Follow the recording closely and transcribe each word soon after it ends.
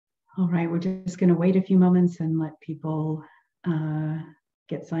All right, we're just going to wait a few moments and let people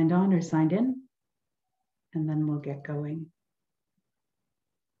get signed on or signed in, and then we'll get going.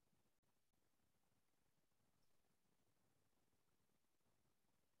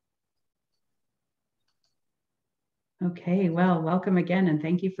 Okay, well, welcome again, and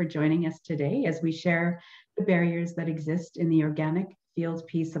thank you for joining us today as we share the barriers that exist in the organic field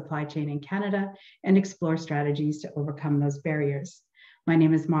pea supply chain in Canada and explore strategies to overcome those barriers. My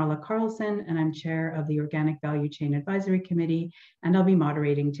name is Marla Carlson, and I'm chair of the Organic Value Chain Advisory Committee, and I'll be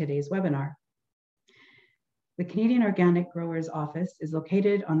moderating today's webinar. The Canadian Organic Growers Office is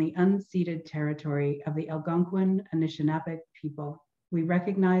located on the unceded territory of the Algonquin Anishinaabe people. We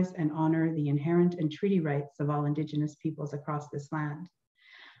recognize and honor the inherent and treaty rights of all Indigenous peoples across this land.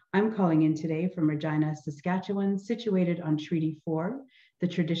 I'm calling in today from Regina, Saskatchewan, situated on Treaty 4, the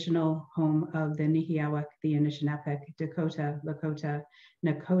traditional home of the Nihiawak, the Anishinaabe, Dakota, Lakota,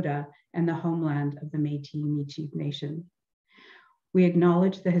 Nakota, and the homeland of the Métis Nation. We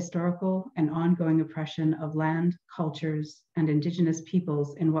acknowledge the historical and ongoing oppression of land, cultures, and Indigenous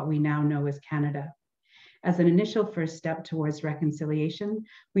peoples in what we now know as Canada. As an initial first step towards reconciliation,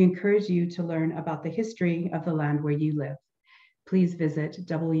 we encourage you to learn about the history of the land where you live. Please visit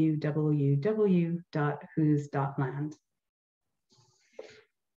www.whos.land.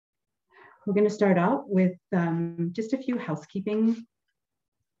 We're going to start out with just a few housekeeping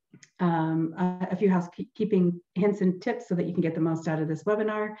hints and tips so that you can get the most out of this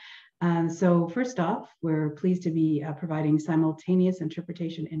webinar. So first off, we're pleased to be providing simultaneous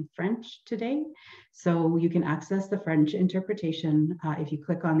interpretation in French today. So you can access the French interpretation if you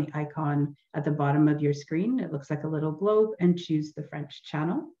click on the icon at the bottom of your screen. It looks like a little globe, and choose the French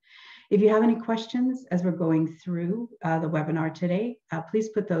channel. If you have any questions as we're going through the webinar today, please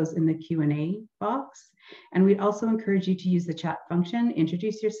put those in the Q&A box. And we'd also encourage you to use the chat function,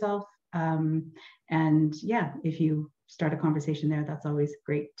 introduce yourself, and yeah, if you start a conversation there, that's always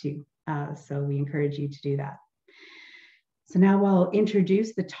great too. So we encourage you to do that. So now I'll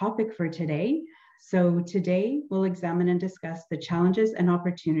introduce the topic for today. So today we'll examine and discuss the challenges and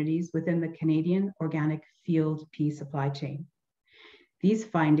opportunities within the Canadian organic field pea supply chain. These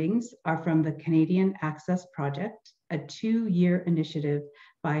findings are from the Canadian Access Project, a 2-year initiative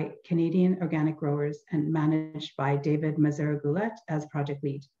by Canadian organic growers and managed by David Mazara-Goulet as project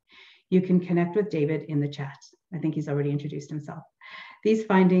lead. You can connect with David in the chat. I think he's already introduced himself. These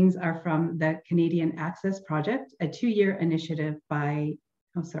findings are from the Canadian Access Project, a 2-year initiative by,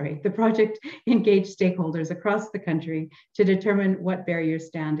 the project engaged stakeholders across the country to determine what barriers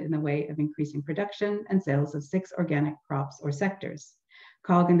stand in the way of increasing production and sales of 6 organic crops or sectors.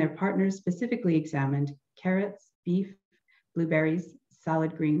 COG and their partners specifically examined carrots, beef, blueberries,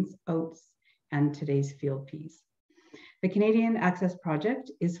 salad greens, oats, and today's field peas. The Canadian Access Project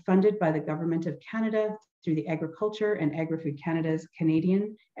is funded by the Government of Canada through the Agriculture and Agri-Food Canada's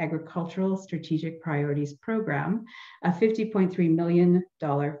Canadian Agricultural Strategic Priorities Program, a $50.3 million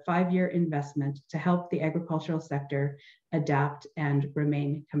 5-year investment to help the agricultural sector adapt and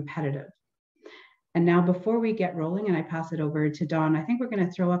remain competitive. And now before we get rolling and I pass it over to Dawn, I think we're going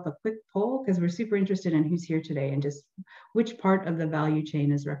to throw up a quick poll because we're super interested in who's here today and just which part of the value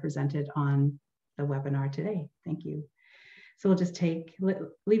chain is represented on the webinar today. Thank you. So we'll just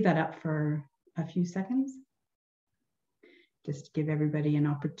leave that up for a few seconds. Just give everybody an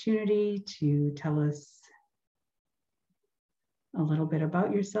opportunity to tell us a little bit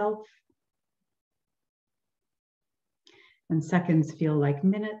about yourself. And seconds feel like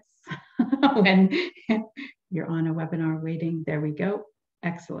minutes when you're on a webinar waiting. There we go.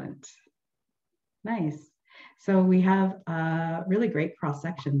 Excellent. Nice. So we have a really great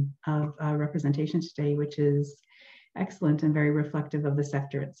cross-section of representation today, which is excellent and very reflective of the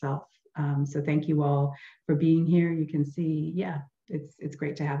sector itself. So thank you all for being here. You can see, yeah, it's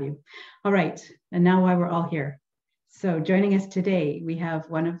great to have you. All right, and now why we're all here. So joining us today, we have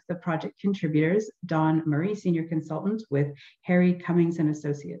one of the project contributors, Dawn Murray, Senior Consultant with Harry Cummings and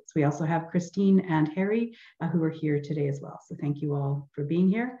Associates. We also have Christine and Harry who are here today as well. So thank you all for being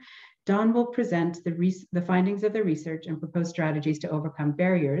here. Dawn will present the findings of the research and propose strategies to overcome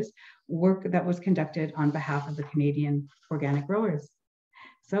barriers, work that was conducted on behalf of the Canadian organic growers.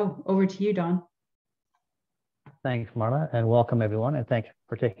 So over to you, Dawn. Thanks, Marla, and welcome everyone. And thanks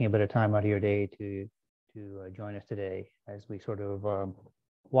for taking a bit of time out of your day to join us today as we sort of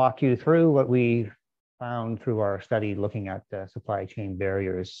walk you through what we found through our study looking at supply chain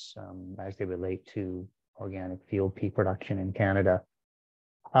barriers as they relate to organic field pea production in Canada.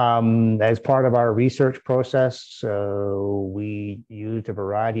 As part of our research process, we used a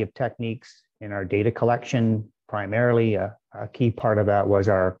variety of techniques in our data collection. Primarily, a key part of that was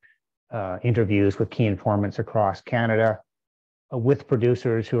our interviews with key informants across Canada, with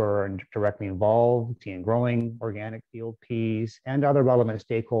producers who are directly involved in growing organic field peas and other relevant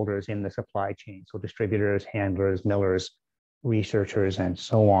stakeholders in the supply chain, so distributors, handlers, millers, researchers, and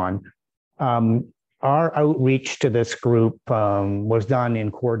so on. Our outreach to this group was done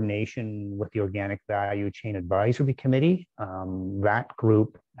in coordination with the Organic Value Chain Advisory Committee. That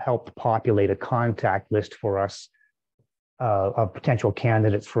group helped populate a contact list for us of potential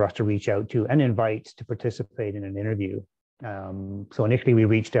candidates for us to reach out to and invite to participate in an interview. So initially we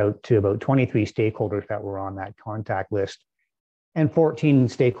reached out to about 23 stakeholders that were on that contact list, and 14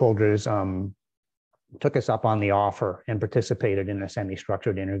 stakeholders took us up on the offer and participated in a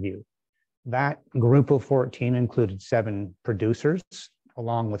semi-structured interview. That group of 14 included 7 producers,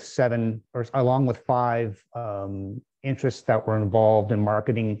 along with 5 interests that were involved in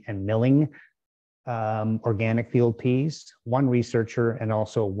marketing and milling organic field peas, 1 researcher, and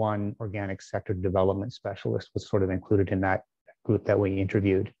also 1 organic sector development specialist was sort of included in that group that we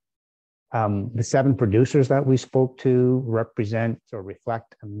interviewed. The 7 producers that we spoke to represent or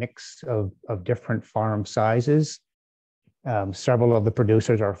reflect a mix of different farm sizes. Several of the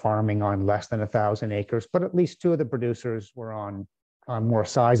producers are farming on less than 1,000 acres, but at least 2 of the producers were on more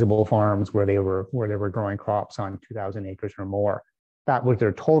sizable farms where they were growing crops on 2,000 acres or more. That was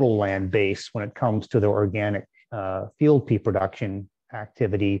their total land base when it comes to the organic field pea production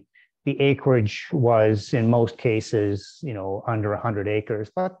activity. The acreage was in most cases, under 100 acres,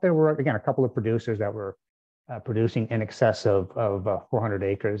 but there were, again, a couple of producers that were producing in excess of 400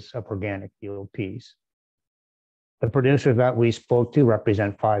 acres of organic field peas. The producers that we spoke to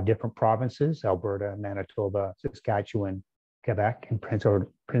represent 5 different provinces: Alberta, Manitoba, Saskatchewan, Quebec, and Prince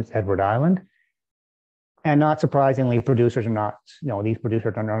Edward Island. And not surprisingly, these producers are not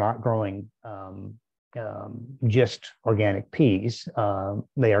growing just organic peas.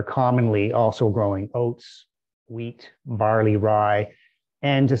 They are commonly also growing oats, wheat, barley, rye,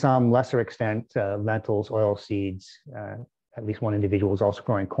 and to some lesser extent, lentils, oilseeds. At least 1 individual is also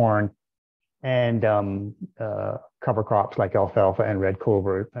growing corn, and cover crops like alfalfa and red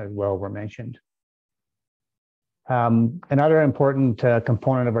clover as well were mentioned. Another important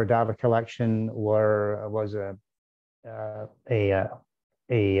component of our data collection was a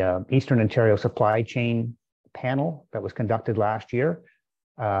Eastern Ontario supply chain panel that was conducted last year,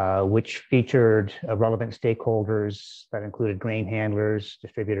 which featured relevant stakeholders that included grain handlers,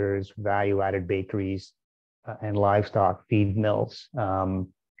 distributors, value-added bakeries, and livestock feed mills. So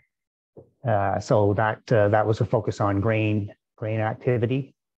that was a focus on grain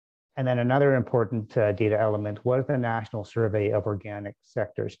activity. And then another important data element was the National Survey of Organic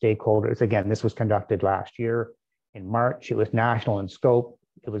Sector Stakeholders. Again, this was conducted last year in March. It was national in scope.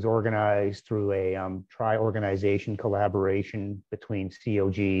 It was organized through a tri-organization collaboration between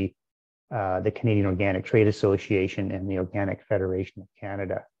COG, the Canadian Organic Trade Association, and the Organic Federation of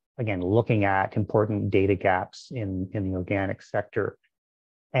Canada. Again, looking at important data gaps in the organic sector.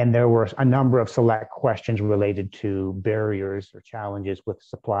 And there were a number of select questions related to barriers or challenges with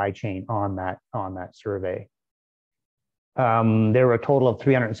supply chain on that survey. There were a total of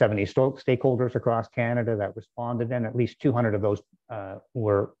 370 stakeholders across Canada that responded, and at least 200 of those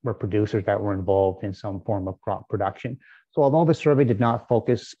were producers that were involved in some form of crop production. So although the survey did not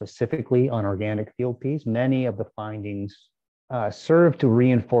focus specifically on organic field peas, many of the findings served to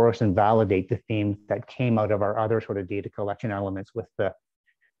reinforce and validate the themes that came out of our other sort of data collection elements with the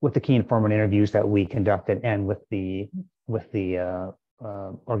key informant interviews that we conducted, and with the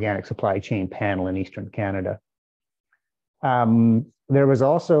organic supply chain panel in Eastern Canada. There was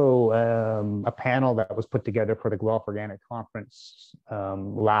also a panel that was put together for the Guelph Organic Conference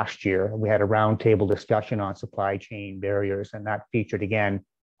last year. We had a roundtable discussion on supply chain barriers, and that featured, again,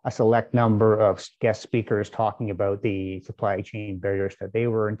 a select number of guest speakers talking about the supply chain barriers that they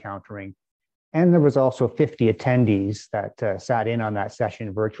were encountering. And there was also 50 attendees that sat in on that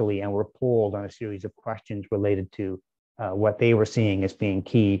session virtually and were polled on a series of questions related to what they were seeing as being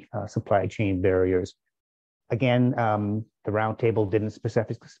key supply chain barriers. Again, the roundtable didn't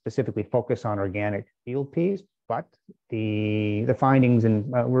specifically focus on organic field peas, but the findings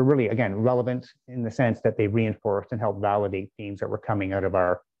were really, again, relevant in the sense that they reinforced and helped validate themes that were coming out of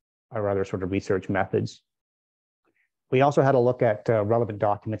our other sort of research methods. We also had a look at relevant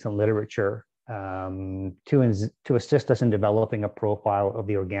documents and literature to assist us in developing a profile of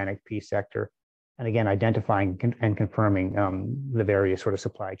the organic pea sector, and again, identifying and confirming the various sort of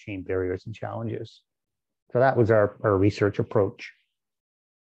supply chain barriers and challenges. So that was our research approach.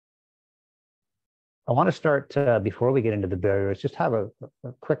 I want to start, before we get into the barriers, just have a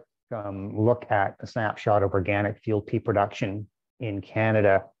quick look at a snapshot of organic field pea production in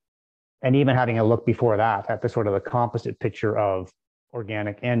Canada. And even having a look before that at the sort of the composite picture of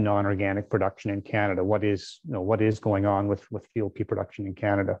organic and non-organic production in Canada. What is going on with field pea production in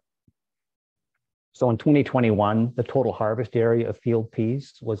Canada? So in 2021, the total harvest area of field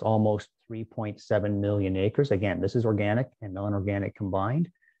peas was almost 3.7 million acres. Again, this is organic and non-organic combined.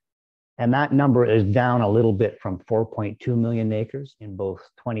 And that number is down a little bit from 4.2 million acres in both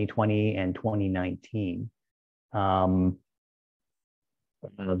 2020 and 2019.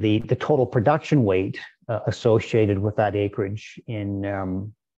 The total production weight associated with that acreage in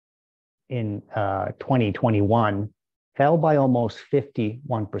 2021 fell by almost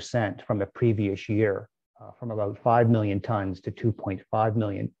 51% from the previous year, from about 5 million tons to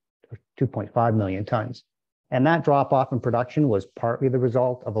 2.5 million tons. And that drop off in production was partly the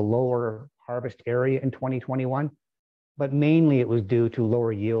result of a lower harvest area in 2021, but mainly it was due to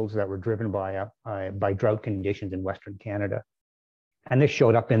lower yields that were driven by drought conditions in Western Canada. And this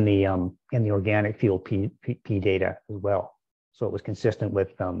showed up in the organic field pea data as well. So it was consistent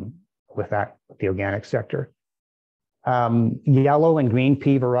with the organic sector. Yellow and green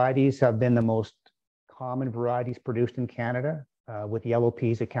pea varieties have been the most common varieties produced in Canada, with yellow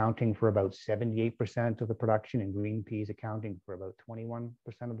peas accounting for about 78% of the production and green peas accounting for about 21%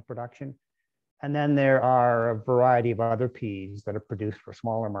 of the production. And then there are a variety of other peas that are produced for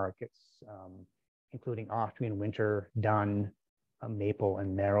smaller markets, including Austrian winter, dun, maple,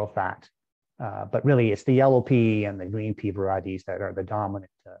 and marrow fat. But really, it's the yellow pea and the green pea varieties that are the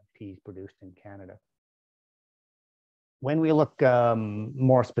dominant peas produced in Canada. When we look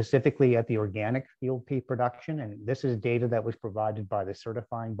more specifically at the organic field pea production, and this is data that was provided by the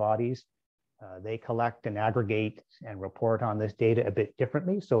certifying bodies, they collect and aggregate and report on this data a bit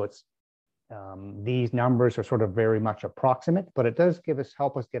differently. So it's these numbers are sort of very much approximate, but it does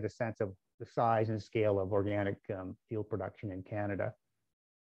help us get a sense of the size and scale of organic field production in Canada.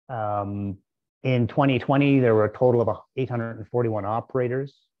 In 2020, there were a total of 841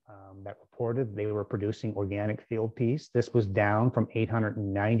 operators that reported they were producing organic field peas. This was down from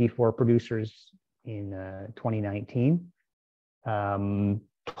 894 producers in 2019.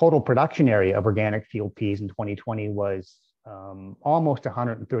 Total production area of organic field peas in 2020 was almost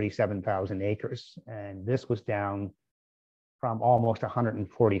 137,000 acres, and this was down from almost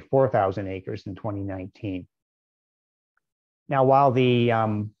 144,000 acres in 2019. Now, while the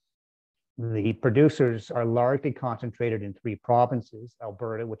producers are largely concentrated in 3 provinces: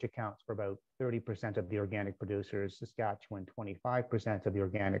 Alberta, which accounts for about 30% of the organic producers, Saskatchewan, 25% of the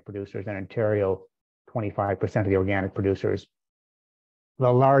organic producers, and Ontario, 25% of the organic producers.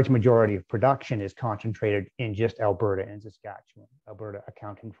 The large majority of production is concentrated in just Alberta and Saskatchewan. Alberta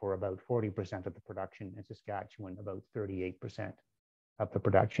accounting for about 40% of the production, and Saskatchewan about 38% of the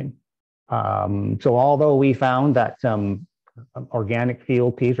production. So although we found that organic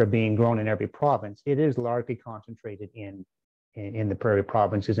field peas are being grown in every province, it is largely concentrated in the prairie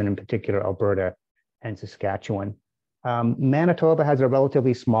provinces, and in particular Alberta and Saskatchewan. Manitoba has a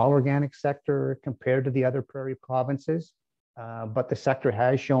relatively small organic sector compared to the other prairie provinces, but the sector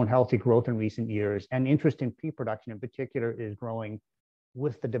has shown healthy growth in recent years, and interest in pea production in particular is growing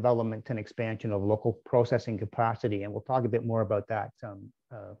with the development and expansion of local processing capacity. And we'll talk a bit more about that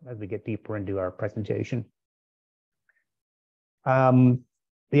as we get deeper into our presentation.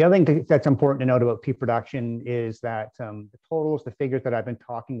 The other thing that's important to note about pea production is that the totals, the figures that I've been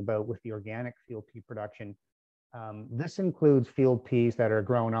talking about with the organic field pea production, this includes field peas that are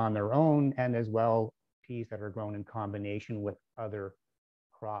grown on their own, and as well peas that are grown in combination with other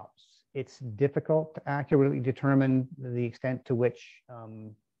crops. It's difficult to accurately determine the extent to which,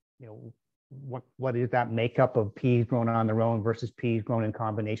 what is that makeup of peas grown on their own versus peas grown in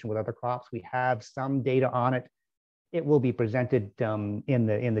combination with other crops. We have some data on it. It will be presented in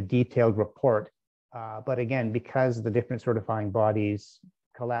the detailed report. But again, because the different certifying bodies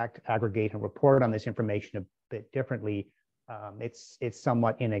collect, aggregate, and report on this information a bit differently, it's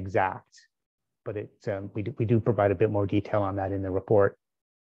somewhat inexact. But we do provide a bit more detail on that in the report.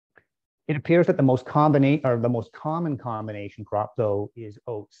 It appears that the most common combination crop, though, is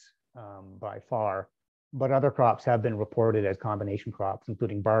oats by far. But other crops have been reported as combination crops,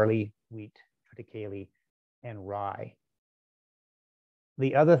 including barley, wheat, triticale, and rye.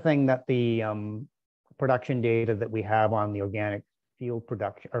 The other thing that the production data that we have on the organic field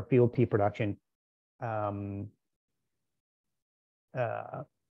production or field pea production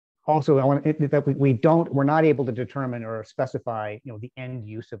also, we're not able to determine or specify, the end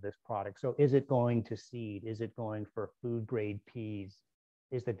use of this product. So, is it going to seed? Is it going for food grade peas?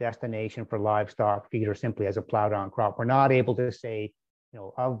 Is the destination for livestock feed, or simply as a plowed-on crop? We're not able to say,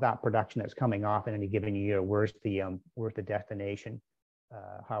 of that production that's coming off in any given year, where's the destination?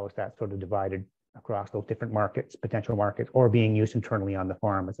 how is that sort of divided across those different markets, potential markets, or being used internally on the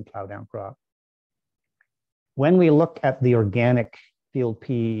farm as a plow down crop. When we look at the organic field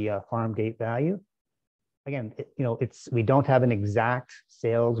pea farm gate value, again, we don't have an exact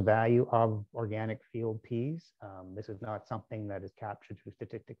sales value of organic field peas. This is not something that is captured through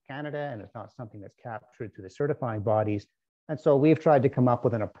Statistics Canada, and it's not something that's captured through the certifying bodies. And so we've tried to come up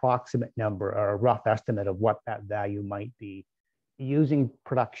with an approximate number or a rough estimate of what that value might be using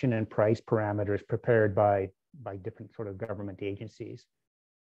production and price parameters prepared by different sort of government agencies.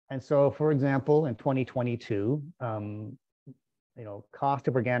 And so, for example, in 2022, cost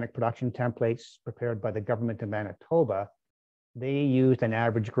of organic production templates prepared by the government of Manitoba, they used an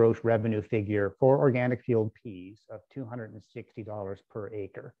average gross revenue figure for organic field peas of $260 per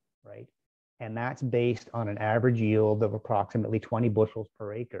acre, right? And that's based on an average yield of approximately 20 bushels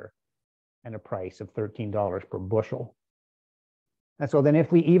per acre and a price of $13 per bushel. And so then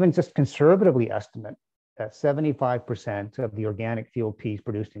if we even just conservatively estimate that 75% of the organic field peas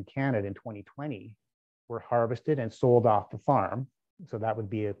produced in Canada in 2020 were harvested and sold off the farm, so that would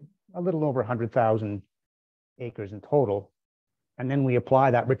be a little over 100,000 acres in total. And then we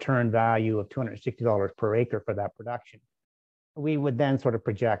apply that return value of $260 per acre for that production. We would then sort of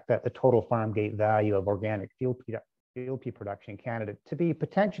project that the total farm gate value of organic field pea production in Canada to be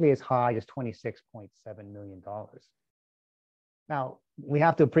potentially as high as $26.7 million. Now, we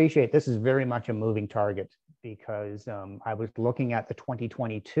have to appreciate this is very much a moving target because I was looking at the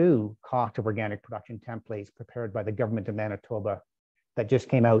 2022 cost of organic production templates prepared by the government of Manitoba that just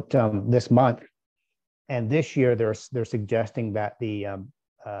came out this month. And this year, they're suggesting that the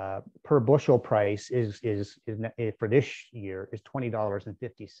per bushel price is for this year is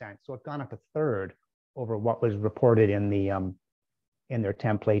 $20.50. So it's gone up a third over what was reported in their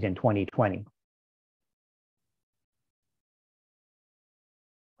template in 2020.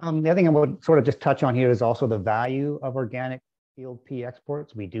 The other thing I would sort of just touch on here is also the value of organic field pea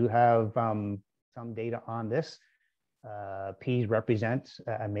exports. We do have some data on this. Peas represent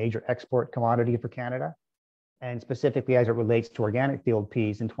a major export commodity for Canada. And specifically as it relates to organic field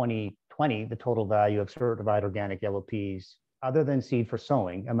peas in 2020, the total value of certified organic yellow peas, other than seed for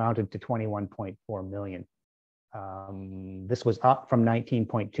sowing, amounted to $21.4 million. This was up from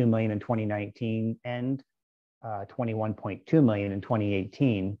 $19.2 million in 2019 and $21.2 million in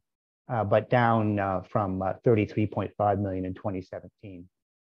 2018, but down from $33.5 million in 2017.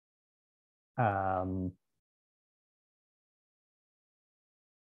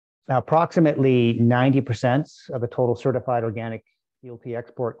 Now, approximately 90% of the total certified organic field pea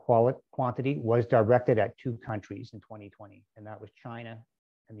export quantity was directed at two countries in 2020, and that was China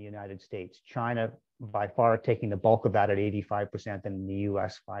and the United States. China, by far, taking the bulk of that at 85%, and the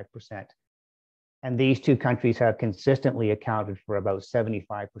US 5%. And these two countries have consistently accounted for about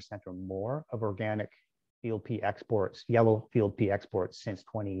 75% or more of organic field pea exports, yellow field pea exports since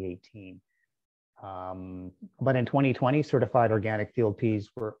 2018. But in 2020, certified organic field peas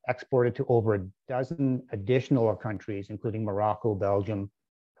were exported to over a dozen additional countries, including Morocco, Belgium,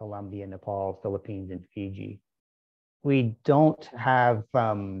 Colombia, Nepal, Philippines, and Fiji. We don't have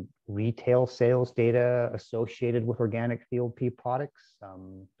retail sales data associated with organic field pea products.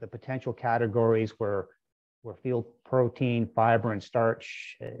 The potential categories were field protein, fiber, and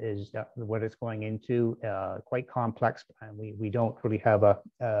starch is what it's going into, quite complex. And we don't really have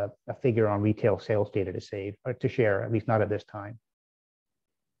a figure on retail sales data to share, at least not at this time.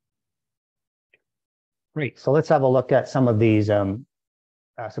 Great, so let's have a look at some of these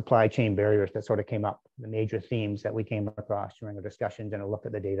supply chain barriers that sort of came up, the major themes that we came across during the discussions, and a look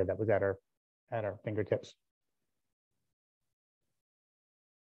at the data that was at our fingertips.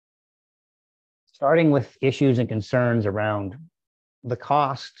 Starting with issues and concerns around the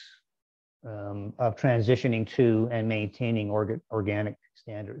cost of transitioning to and maintaining organic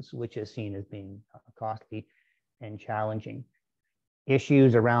standards, which is seen as being costly and challenging.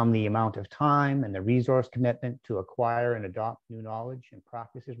 Issues around the amount of time and the resource commitment to acquire and adopt new knowledge and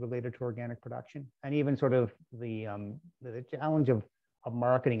practices related to organic production, and even sort of the challenge of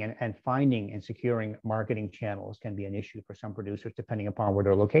marketing and finding and securing marketing channels can be an issue for some producers, depending upon where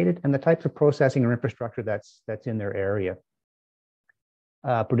they're located and the types of processing or infrastructure that's in their area.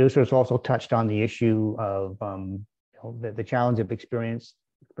 Producers also touched on the issue of the challenge of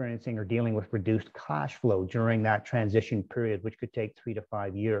experiencing or dealing with reduced cash flow during that transition period, which could take 3 to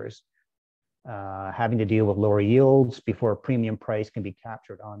 5 years, having to deal with lower yields before a premium price can be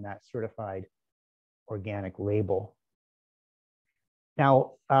captured on that certified organic label.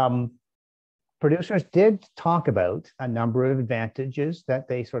 Now, Producers did talk about a number of advantages that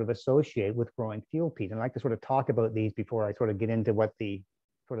they sort of associate with growing field peas. And I'd like to sort of talk about these before I sort of get into what the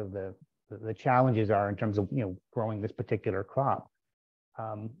sort of the challenges are in terms of growing this particular crop.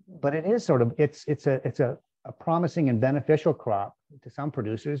 But it is sort of it's a promising and beneficial crop to some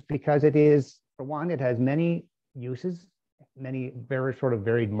producers because it is, for one, it has many uses, many very sort of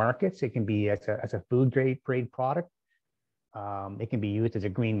varied markets. It can be as a food grade product. It can be used as a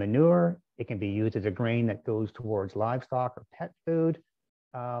green manure. It can be used as a grain that goes towards livestock or pet food.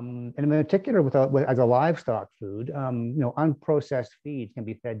 And in particular, as a livestock food, unprocessed feeds can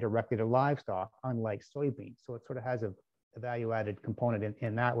be fed directly to livestock, unlike soybeans. So it sort of has a value-added component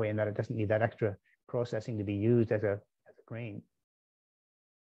in that way, in that it doesn't need that extra processing to be used as a grain.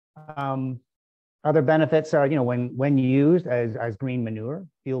 Other benefits are, when used as green manure,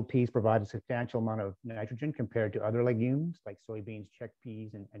 field peas provide a substantial amount of nitrogen compared to other legumes like soybeans,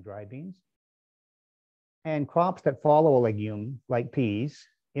 chickpeas, and dry beans. And crops that follow a legume, like peas,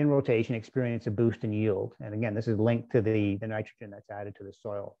 in rotation experience a boost in yield. And again, this is linked to the nitrogen that's added to the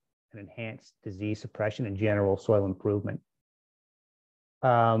soil and enhanced disease suppression and general soil improvement.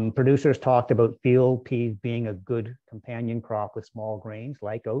 Producers talked about field peas being a good companion crop with small grains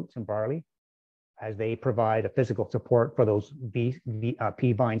like oats and barley, as they provide a physical support for those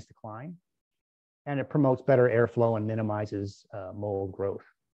pea vines to climb. And it promotes better airflow and minimizes mold growth.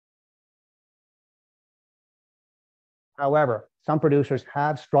 However, some producers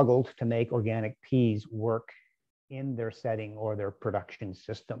have struggled to make organic peas work in their setting or their production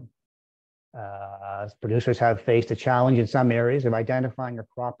system. Producers have faced a challenge in some areas of identifying a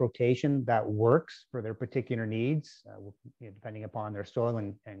crop rotation that works for their particular needs, depending upon their soil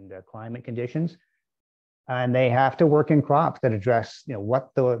and climate conditions. And they have to work in crops that address,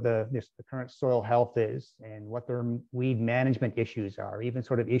 what the current soil health is and what their weed management issues are, even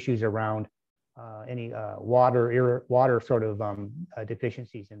sort of issues around any water sort of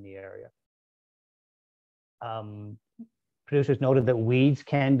deficiencies in the area. Producers noted that weeds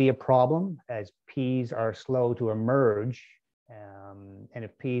can be a problem as peas are slow to emerge. And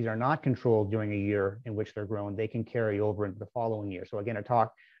if peas are not controlled during a year in which they're grown, they can carry over into the following year. So again,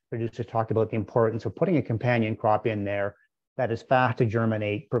 producers talked about the importance of putting a companion crop in there that is fast to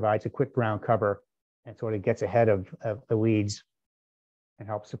germinate, provides a quick ground cover, and sort of gets ahead of the weeds and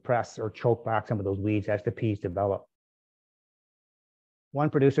helps suppress or choke back some of those weeds as the peas develop.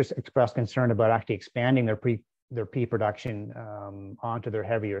 One producer expressed concern about actually expanding their pea production onto their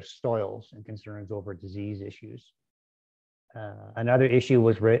heavier soils and concerns over disease issues. Another issue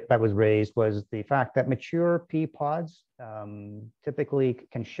that was raised was the fact that mature pea pods typically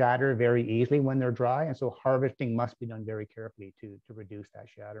can shatter very easily when they're dry, and so harvesting must be done very carefully to reduce that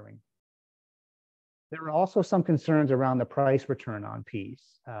shattering. There are also some concerns around the price return on peas.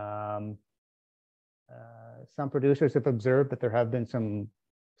 Some producers have observed that there have been some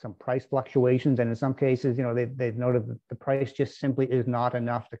price fluctuations, and in some cases, they've noted that the price just simply is not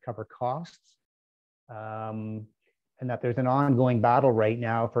enough to cover costs. And that there's an ongoing battle right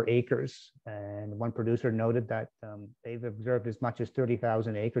now for acres. And one producer noted that they've observed as much as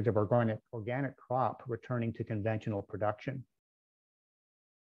 30,000 acres of organic crop returning to conventional production.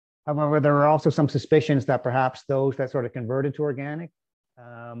 However, there are also some suspicions that perhaps those that sort of converted to organic,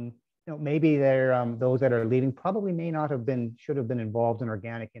 maybe they're those that are leaving probably should have been involved in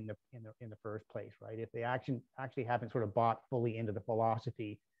organic in the first place, right? If they actually haven't sort of bought fully into the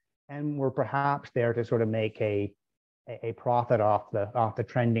philosophy and were perhaps there to sort of make a profit off the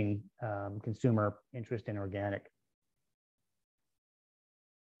trending consumer interest in organic.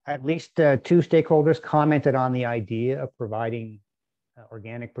 At least two stakeholders commented on the idea of providing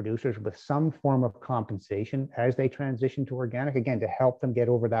organic producers with some form of compensation as they transition to organic, again, to help them get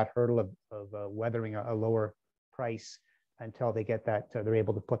over that hurdle of weathering a lower price until they get that, they're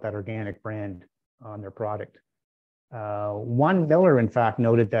able to put that organic brand on their product. One miller, in fact,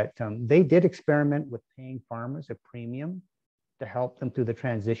 noted that they did experiment with paying farmers a premium to help them through the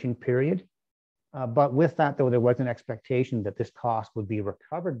transition period. But with that, though, there was an expectation that this cost would be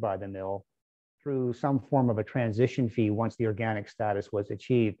recovered by the mill through some form of a transition fee once the organic status was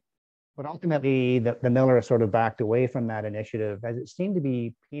achieved. But ultimately, the miller sort of backed away from that initiative as it seemed to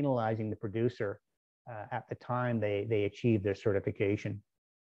be penalizing the producer at the time they achieved their certification.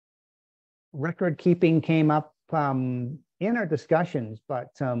 Record keeping came up in our discussions, but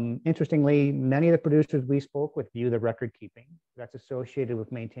interestingly, many of the producers we spoke with view the record keeping that's associated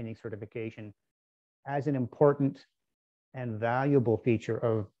with maintaining certification as an important and valuable feature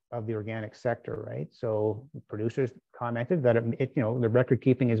of the organic sector, right? So producers commented that the record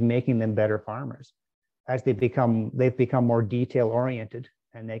keeping is making them better farmers as they've become more detail oriented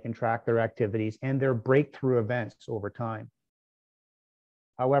and they can track their activities and their breakthrough events over time.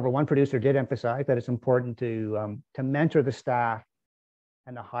 However, one producer did emphasize that it's important to mentor the staff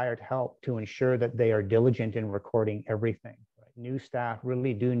and the hired help to ensure that they are diligent in recording everything. Right? New staff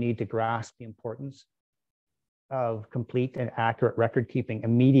really do need to grasp the importance of complete and accurate record keeping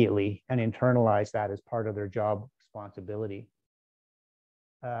immediately and internalize that as part of their job responsibility.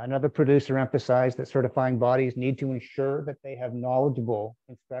 Another producer emphasized that certifying bodies need to ensure that they have knowledgeable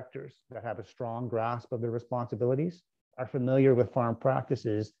inspectors that have a strong grasp of their responsibilities, are familiar with farm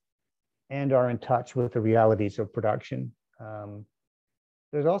practices, and are in touch with the realities of production.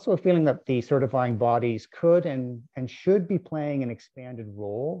 There's also a feeling that the certifying bodies could and should be playing an expanded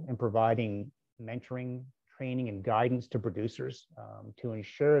role in providing mentoring, training, and guidance to producers to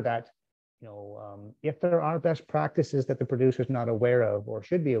ensure that, if there are best practices that the producer is not aware of or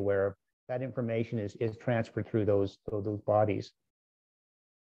should be aware of, that information is transferred through those bodies.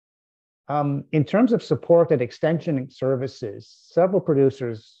 In terms of support and extension services, several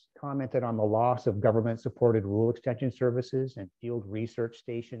producers commented on the loss of government-supported rural extension services and field research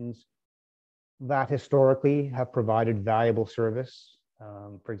stations that historically have provided valuable service,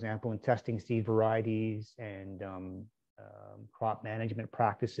 for example, in testing seed varieties and crop management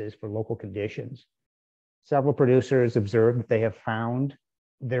practices for local conditions. Several producers observed that they have found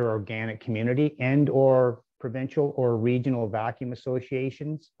their organic community and or provincial or regional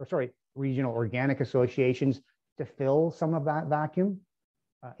regional organic associations to fill some of that vacuum,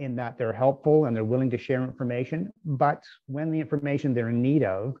 in that they're helpful and they're willing to share information. But when the information they're in need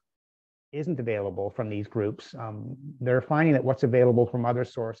of isn't available from these groups, they're finding that what's available from other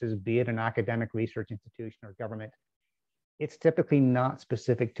sources, be it an academic research institution or government, it's typically not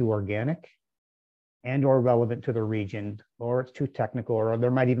specific to organic and or relevant to the region, or it's too technical, or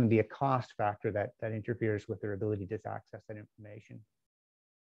there might even be a cost factor that interferes with their ability to access that information.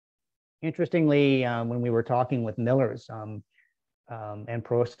 Interestingly, when we were talking with millers and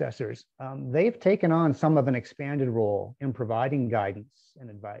processors, they've taken on some of an expanded role in providing guidance and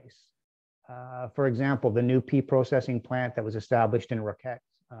advice. For example, the new pea processing plant that was established in Roquette,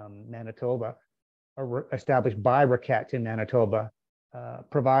 Manitoba, or established by Roquette in Manitoba,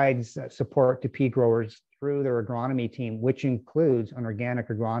 provides support to pea growers through their agronomy team, which includes an organic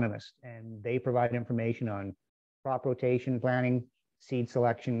agronomist, and they provide information on crop rotation planning, seed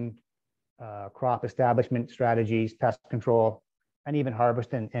selection, crop establishment strategies, pest control, and even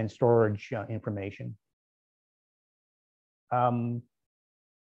harvest and storage information.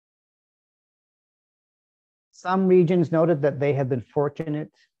 Some regions noted that they have been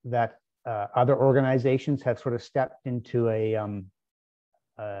fortunate that other organizations have sort of stepped into a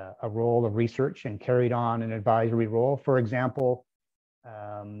role of research and carried on an advisory role. For example,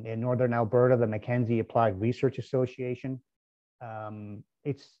 in Northern Alberta, the Mackenzie Applied Research Association,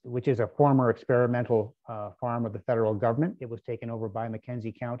 which is a former experimental farm of the federal government. It was taken over by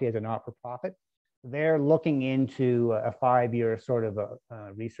Mackenzie County as a not-for-profit. They're looking into a 5-year sort of a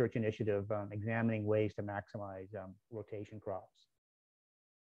research initiative examining ways to maximize rotation crops.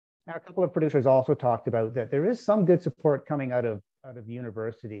 Now, a couple of producers also talked about that there is some good support coming out of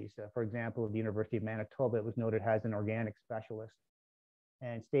universities. For example, the University of Manitoba, it was noted, has an organic specialist,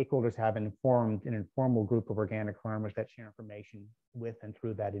 and stakeholders have formed an informal group of organic farmers that share information with and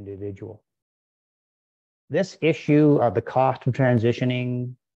through that individual. This issue of the cost of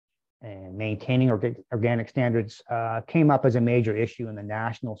transitioning and maintaining organic standards came up as a major issue in the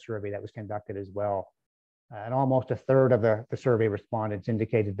national survey that was conducted as well. And almost a third of the survey respondents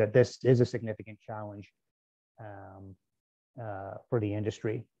indicated that this is a significant challenge for the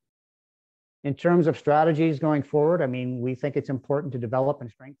industry. In terms of strategies going forward, I mean, we think it's important to develop and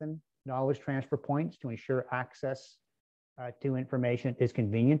strengthen knowledge transfer points to ensure access to information is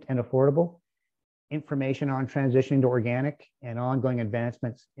convenient and affordable. Information on transitioning to organic and ongoing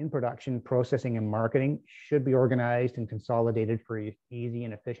advancements in production, processing, and marketing should be organized and consolidated for easy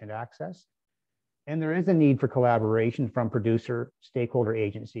and efficient access. And there is a need for collaboration from producer, stakeholder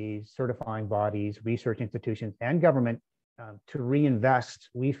agencies, certifying bodies, research institutions, and government to reinvest,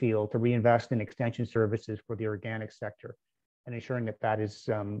 we feel, to reinvest in extension services for the organic sector and ensuring that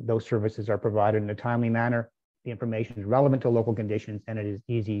those services are provided in a timely manner, the information is relevant to local conditions, and it is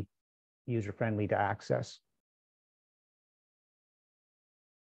easy, user-friendly to access.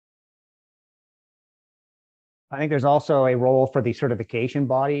 I think there's also a role for the certification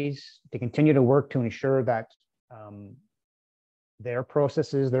bodies to continue to work to ensure that their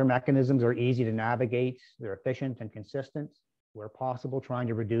processes, their mechanisms are easy to navigate, they're efficient and consistent, where possible, trying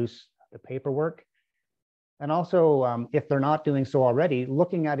to reduce the paperwork. And also, if they're not doing so already,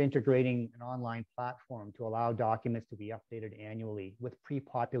 looking at integrating an online platform to allow documents to be updated annually with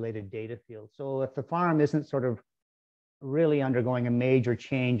pre-populated data fields. So if the farm isn't sort of really undergoing a major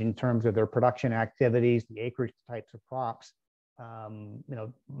change in terms of their production activities, the acreage types of crops,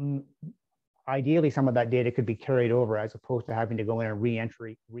 ideally some of that data could be carried over as opposed to having to go in and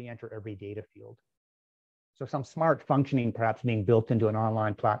re-enter every data field. So some smart functioning perhaps being built into an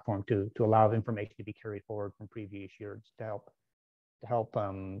online platform to allow information to be carried forward from previous years to help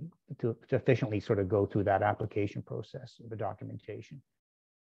to efficiently sort of go through that application process, the documentation.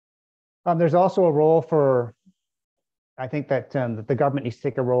 There's also a role for, I think that the government needs to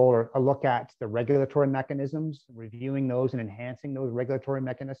take a role or a look at the regulatory mechanisms, reviewing those and enhancing those regulatory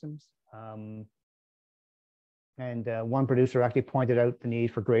mechanisms. One producer actually pointed out the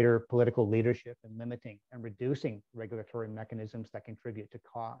need for greater political leadership in limiting and reducing regulatory mechanisms that contribute to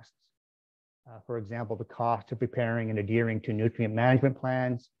costs. For example, the cost of preparing and adhering to nutrient management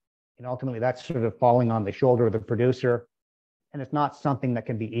plans. And ultimately, that's sort of falling on the shoulder of the producer. And it's not something that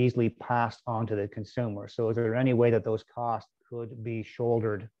can be easily passed on to the consumer. So is there any way that those costs could be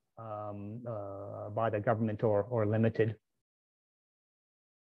shouldered by the government or limited?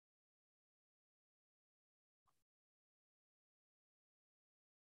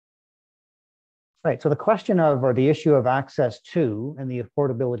 Right, so the question of, or the issue of access to and the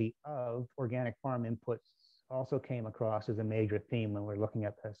affordability of organic farm inputs also came across as a major theme when we're looking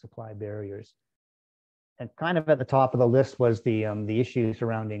at the supply barriers. And kind of at the top of the list was the issue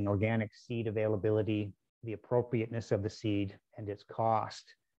surrounding organic seed availability, the appropriateness of the seed, and its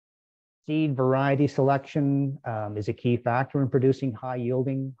cost. Seed variety selection is a key factor in producing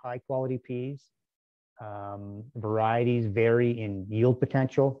high-yielding, high-quality peas. Varieties vary in yield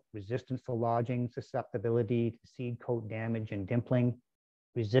potential, resistance to lodging, susceptibility to seed coat damage and dimpling,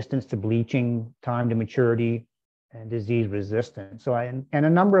 resistance to bleaching, time to maturity, and disease resistance. So, and a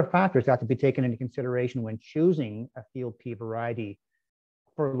number of factors have to be taken into consideration when choosing a field pea variety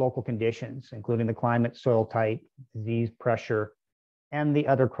for local conditions, including the climate, soil type, disease pressure, and the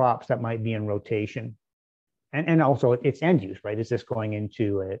other crops that might be in rotation. And also its end use, right? Is this going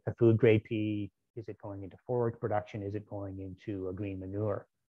into a food grade pea? Is it going into forage production? Is it going into a green manure?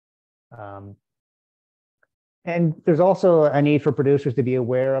 And there's also a need for producers to be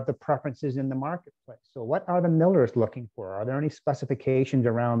aware of the preferences in the marketplace. So what are the millers looking for? Are there any specifications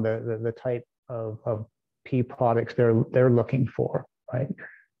around the type of pea products they're looking for, right?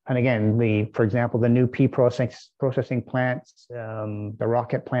 And again, for example, the new pea processing plants, the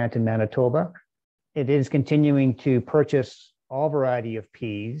Rocket plant in Manitoba, it is continuing to purchase all variety of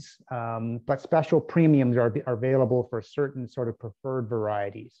peas, but special premiums are available for certain sort of preferred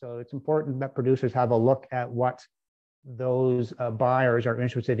varieties. So it's important that producers have a look at what those buyers are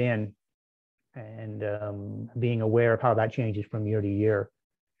interested in and being aware of how that changes from year to year.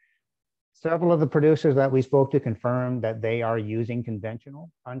 Several of the producers that we spoke to confirmed that they are using conventional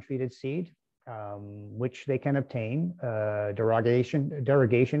untreated seed, which they can obtain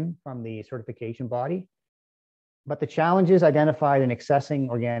derogation from the certification body. But the challenges identified in accessing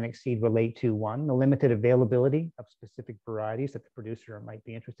organic seed relate to, one, the limited availability of specific varieties that the producer might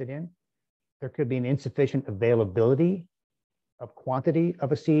be interested in. There could be an insufficient availability of quantity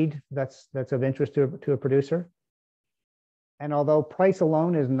of a seed that's of interest to a producer. And although price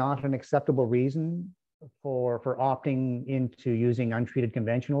alone is not an acceptable reason for opting into using untreated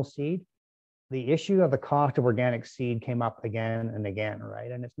conventional seed, the issue of the cost of organic seed came up again and again,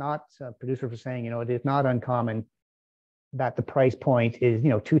 right? And it's not, producers are saying, it is not uncommon that the price point is,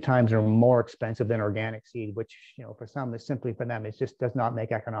 2 times or more expensive than organic seed, which, for some, is simply for them, it just does not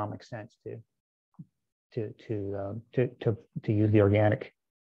make economic sense to use the organic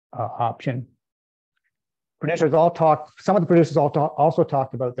option. Some of the producers also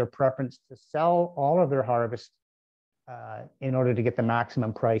talked about their preference to sell all of their harvest in order to get the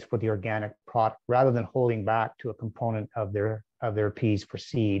maximum price for the organic product, rather than holding back to a component of their peas for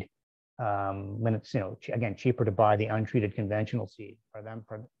seed, when it's, again, cheaper to buy the untreated conventional seed. For them,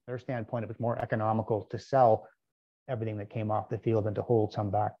 from their standpoint, it was more economical to sell everything that came off the field than to hold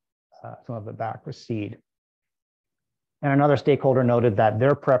some of it back for seed. And another stakeholder noted that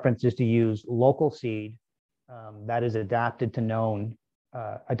their preference is to use local seed that is adapted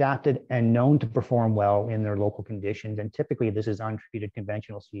and known to perform well in their local conditions. And typically this is untreated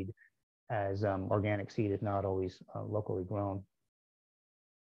conventional seed, as organic seed is not always locally grown.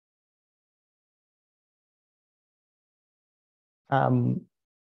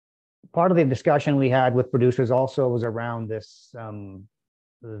 Part of the discussion we had with producers also was around this,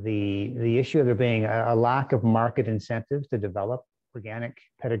 the issue of there being a lack of market incentives to develop organic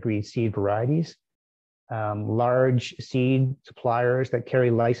pedigree seed varieties. large seed suppliers that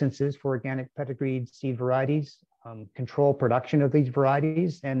carry licenses for organic pedigreed seed varieties control production of these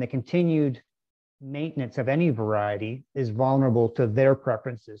varieties, and the continued maintenance of any variety is vulnerable to their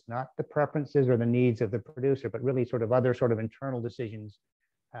preferences, not the preferences or the needs of the producer, but really sort of other sort of internal decisions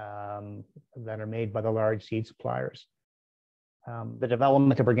that are made by the large seed suppliers. The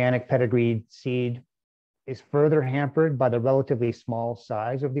development of organic pedigreed seed is further hampered by the relatively small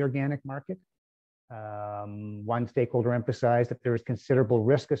size of the organic market. One stakeholder emphasized that there is considerable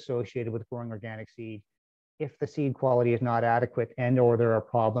risk associated with growing organic seed if the seed quality is not adequate and or there are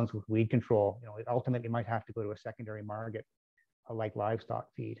problems with weed control. It ultimately might have to go to a secondary market like livestock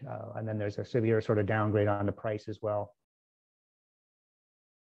feed. And then there's a severe sort of downgrade on the price as well.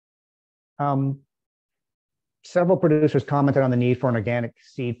 Several producers commented on the need for an organic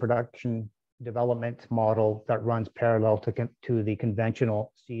seed production development model that runs parallel to the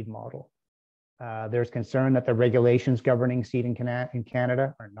conventional seed model. There's concern that the regulations governing seed in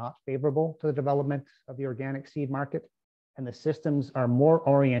Canada are not favorable to the development of the organic seed market, and the systems are more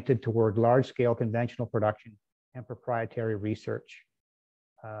oriented toward large-scale conventional production and proprietary research.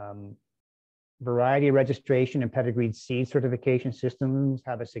 Variety registration and pedigreed seed certification systems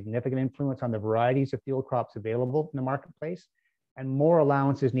have a significant influence on the varieties of field crops available in the marketplace, and more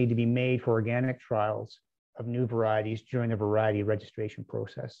allowances need to be made for organic trials of new varieties during the variety registration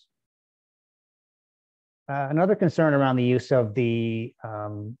process. Another concern around the use of the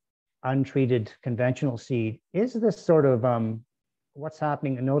untreated conventional seed is this sort of what's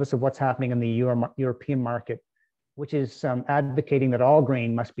happening, a notice of what's happening in the European market, which is advocating that all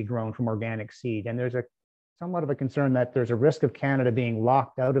grain must be grown from organic seed. And there's somewhat of a concern that there's a risk of Canada being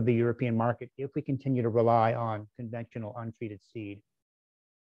locked out of the European market if we continue to rely on conventional untreated seed.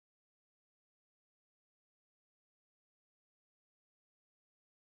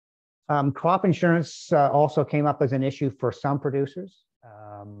 Crop insurance also came up as an issue for some producers.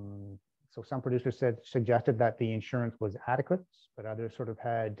 So some producers suggested that the insurance was adequate, but others sort of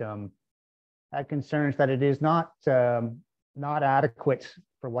had concerns that it is not adequate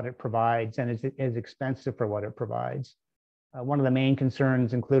for what it provides and is expensive for what it provides. One of the main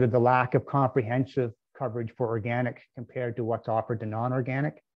concerns included the lack of comprehensive coverage for organic compared to what's offered to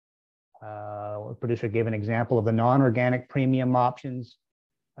non-organic. A producer gave an example of the non-organic premium options,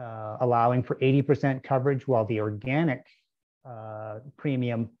 allowing for 80% coverage, while the organic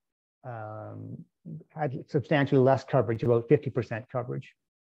premium had substantially less coverage, about 50% coverage.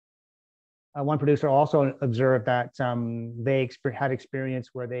 One producer also observed that they had experience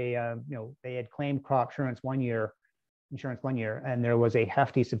where they had claimed crop insurance one year, and there was a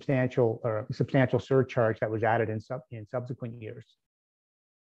hefty substantial surcharge that was added in subsequent years.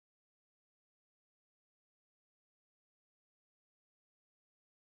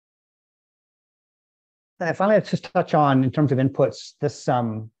 And finally, let's just touch on, in terms of inputs, this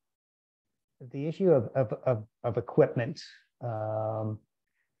the issue of equipment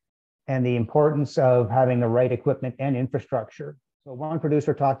and the importance of having the right equipment and infrastructure. So one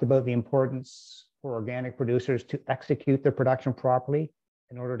producer talked about the importance for organic producers to execute their production properly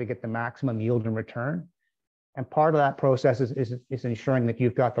in order to get the maximum yield and return. And part of that process is ensuring that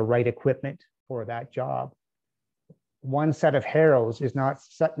you've got the right equipment for that job. One set of harrows is not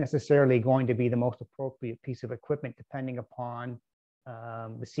necessarily going to be the most appropriate piece of equipment depending upon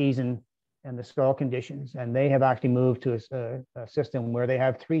the season and the soil conditions. And they have actually moved to a system where they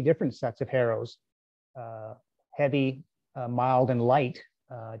have 3 different sets of harrows, heavy, mild, and light,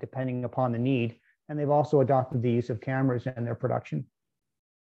 depending upon the need. And they've also adopted the use of cameras in their production.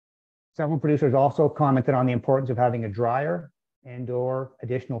 Several producers also commented on the importance of having a dryer and/or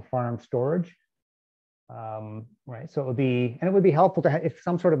additional farm storage. Right, so it would be helpful to have, if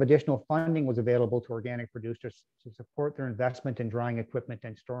some sort of additional funding was available to organic producers to support their investment in drying equipment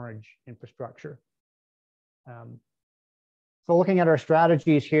and storage infrastructure. So looking at our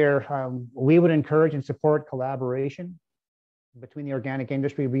strategies here, we would encourage and support collaboration between the organic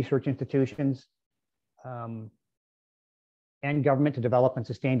industry, research institutions, and government to develop and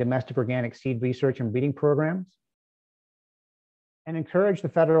sustain domestic organic seed research and breeding programs, and encourage the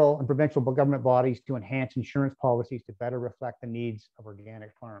federal and provincial government bodies to enhance insurance policies to better reflect the needs of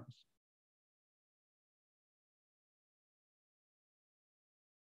organic farms.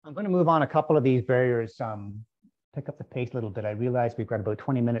 I'm going to move on a couple of these barriers, pick up the pace a little bit. I realize we've got about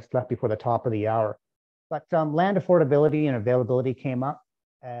 20 minutes left before the top of the hour, but land affordability and availability came up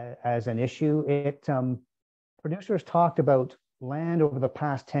as an issue. Producers talked about land over the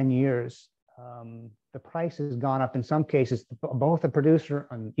past 10 years. The price has gone up in some cases. Both a producer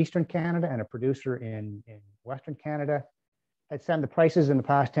in Eastern Canada and a producer in Western Canada had said the prices in the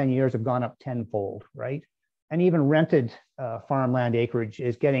past 10 years have gone up tenfold, right? And even rented farmland acreage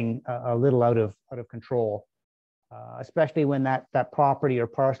is getting a little out of control, especially when that property or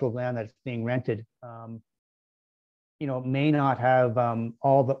parcel of land that's being rented, may not have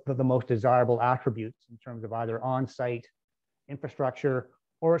all the most desirable attributes in terms of either on-site infrastructure,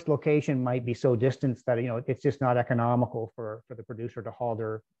 or its location might be so distant that it's just not economical for the producer to haul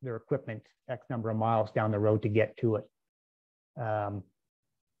their equipment X number of miles down the road to get to it.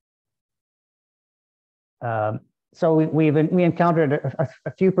 So we encountered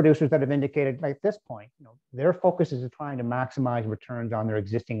a few producers that have indicated, like, at this point, their focus is trying to maximize returns on their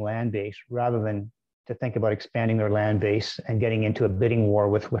existing land base rather than to think about expanding their land base and getting into a bidding war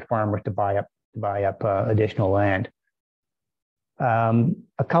with farmers to buy up additional land.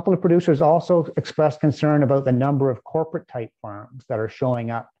 A couple of producers also expressed concern about the number of corporate type farms that are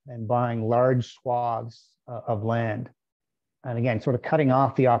showing up and buying large swaths of land. And again, sort of cutting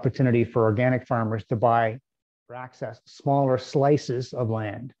off the opportunity for organic farmers to buy or access smaller slices of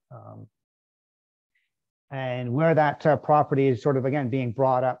land. And where that property is sort of, again, being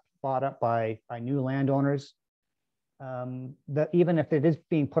bought up by new landowners, that even if it is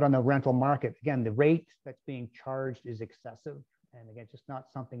being put on the rental market, again, the rate that's being charged is excessive. And again, just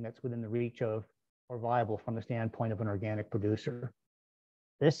not something that's within the reach of or viable from the standpoint of an organic producer.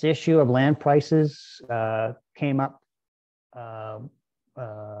 This issue of land prices came up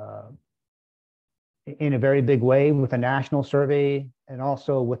in a very big way with a national survey and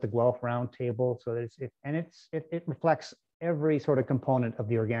also with the Guelph Roundtable. So it reflects every sort of component of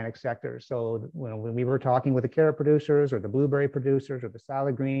the organic sector. So when we were talking with the carrot producers or the blueberry producers or the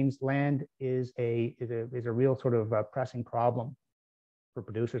salad greens, land is a real sort of pressing problem for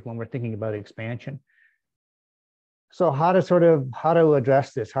producers when we're thinking about expansion. So how to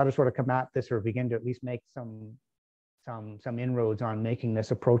address this, how to sort of combat this, or begin to at least make some inroads on making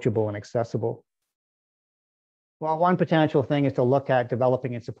this approachable and accessible? Well, one potential thing is to look at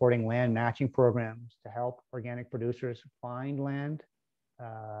developing and supporting land matching programs to help organic producers find land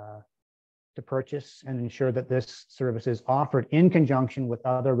to purchase and ensure that this service is offered in conjunction with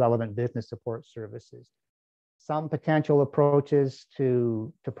other relevant business support services. Some potential approaches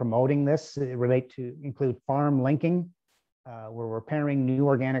to promoting this include farm linking, where we're pairing new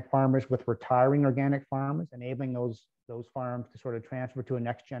organic farmers with retiring organic farmers, enabling those farms to sort of transfer to a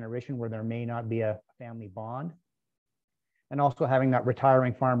next generation where there may not be a family bond. And also having that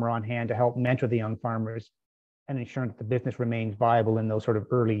retiring farmer on hand to help mentor the young farmers and ensure that the business remains viable in those sort of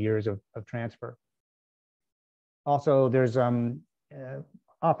early years of transfer. Also, there's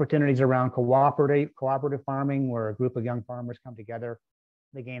opportunities around cooperative farming, where a group of young farmers come together,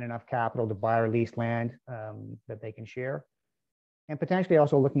 they gain enough capital to buy or lease land that they can share. And potentially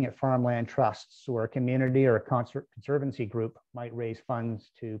also looking at farmland trusts, where a community or a conservancy group might raise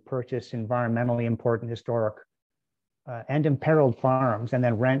funds to purchase environmentally important, historic, and imperiled farms, and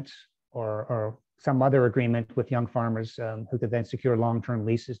then rent or some other agreement with young farmers who could then secure long-term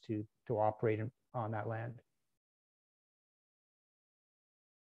leases to operate on that land.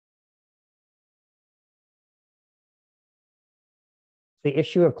 The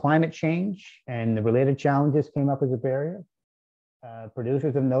issue of climate change and the related challenges came up as a barrier.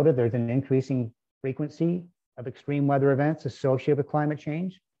 Producers have noted there's an increasing frequency of extreme weather events associated with climate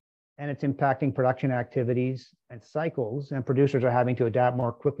change, and it's impacting production activities and cycles, and producers are having to adapt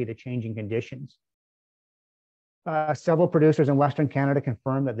more quickly to changing conditions. Several producers in Western Canada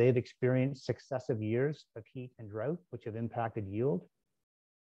confirm that they've experienced successive years of heat and drought, which have impacted yield.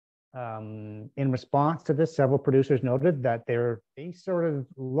 In response to this, several producers noted that they sort of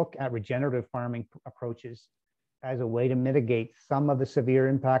look at regenerative farming approaches as a way to mitigate some of the severe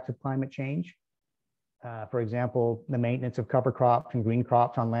impacts of climate change. For example, the maintenance of cover crops and green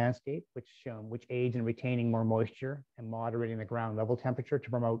crops on landscape, which aids in retaining more moisture and moderating the ground level temperature to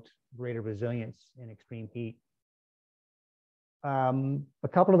promote greater resilience in extreme heat. A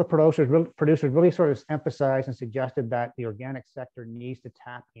couple of the producers really sort of emphasized and suggested that the organic sector needs to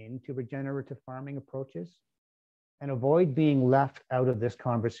tap into regenerative farming approaches and avoid being left out of this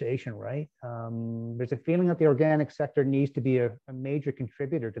conversation, right? There's a feeling that the organic sector needs to be a major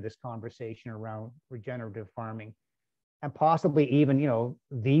contributor to this conversation around regenerative farming, and possibly even,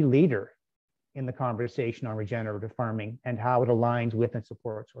 the leader in the conversation on regenerative farming and how it aligns with and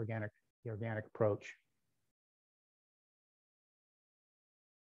supports the organic approach.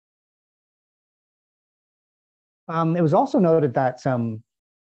 It was also noted that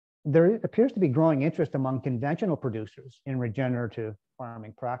there appears to be growing interest among conventional producers in regenerative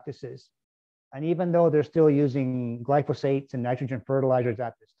farming practices. And even though they're still using glyphosates and nitrogen fertilizers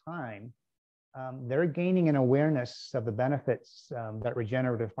at this time, they're gaining an awareness of the benefits that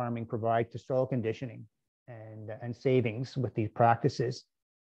regenerative farming provides to soil conditioning and savings with these practices.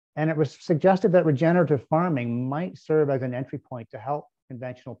 And it was suggested that regenerative farming might serve as an entry point to help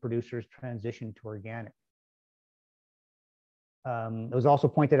conventional producers transition to organic. It was also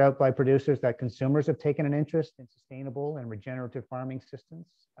pointed out by producers that consumers have taken an interest in sustainable and regenerative farming systems.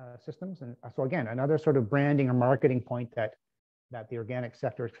 And so again, another sort of branding or marketing point that the organic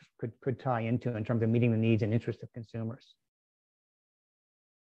sector could tie into in terms of meeting the needs and interests of consumers.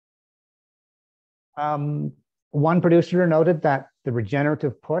 One producer noted that the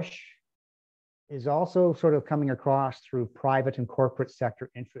regenerative push is also sort of coming across through private and corporate sector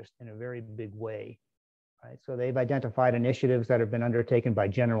interest in a very big way. Right? So they've identified initiatives that have been undertaken by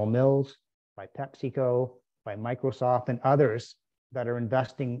General Mills, by PepsiCo, by Microsoft, and others that are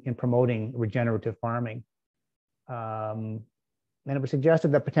investing in promoting regenerative farming. And it was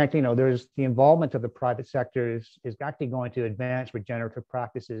suggested that potentially, there's the involvement of the private sector is actually going to advance regenerative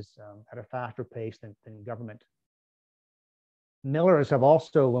practices at a faster pace than government. Millers have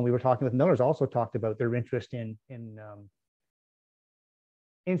also, when we were talking with millers, also talked about their interest in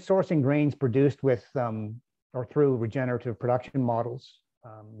sourcing grains produced with or through regenerative production models.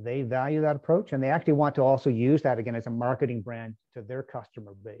 They value that approach, and they actually want to also use that again as a marketing brand to their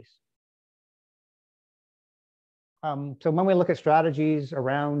customer base. So when we look at strategies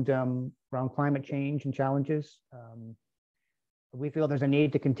around climate change and challenges, we feel there's a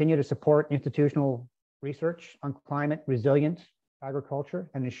need to continue to support institutional research on climate resilient agriculture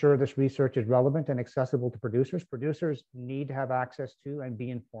and ensure this research is relevant and accessible to producers. Producers need to have access to and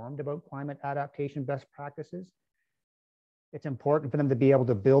be informed about climate adaptation best practices. It's important for them to be able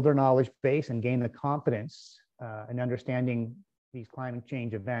to build their knowledge base and gain the confidence in understanding these climate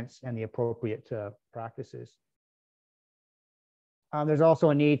change events and the appropriate practices. There's also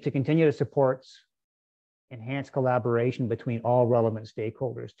a need to continue to support enhanced collaboration between all relevant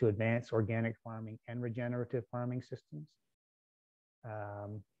stakeholders to advance organic farming and regenerative farming systems.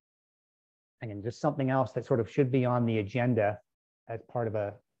 Again, just something else that sort of should be on the agenda as part of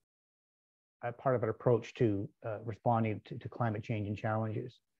an approach to responding to climate change and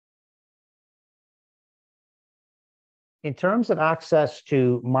challenges. In terms of access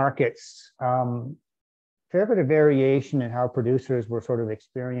to markets, fair bit of variation in how producers were sort of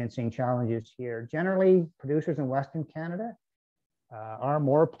experiencing challenges here. Generally, producers in Western Canada are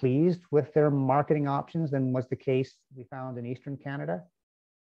more pleased with their marketing options than was the case we found in Eastern Canada.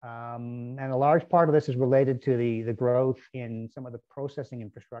 And a large part of this is related to the growth in some of the processing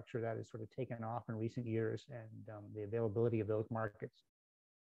infrastructure that has sort of taken off in recent years and the availability of those markets.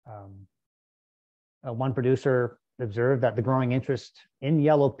 One producer observed that the growing interest in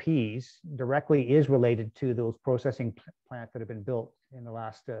yellow peas directly is related to those processing plants that have been built in the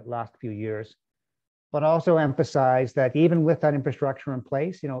last few years, but also emphasized that even with that infrastructure in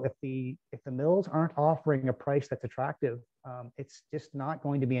place, if the mills aren't offering a price that's attractive, it's just not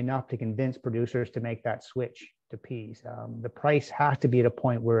going to be enough to convince producers to make that switch to peas. The price has to be at a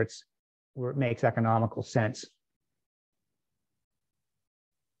point where it makes economical sense.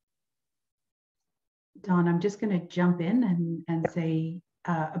 Don, I'm just going to jump in and say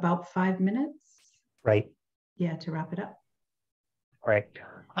about 5 minutes. Right. Yeah, to wrap it up. Right.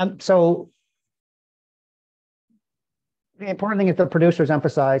 So the important thing is that producers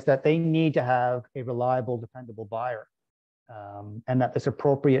emphasize that they need to have a reliable, dependable buyer, and that this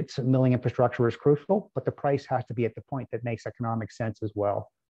appropriate milling infrastructure is crucial, but the price has to be at the point that makes economic sense as well.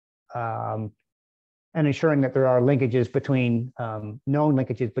 And ensuring that there are linkages between known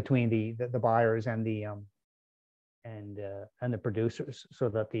linkages between the buyers and the producers, so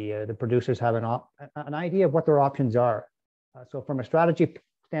that the producers have an idea of what their options are. So from a strategy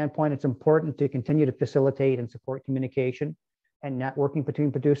standpoint, it's important to continue to facilitate and support communication and networking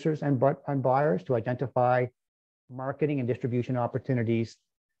between producers and buyers to identify marketing and distribution opportunities,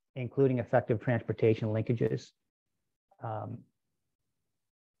 including effective transportation linkages.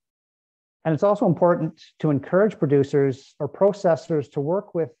 And it's also important to encourage producers or processors to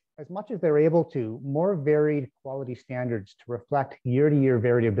work with, as much as they're able to, more varied quality standards to reflect year-to-year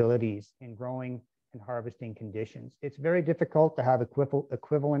variabilities in growing and harvesting conditions. It's very difficult to have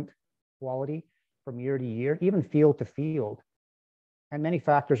equivalent quality from year to year, even field to field. And many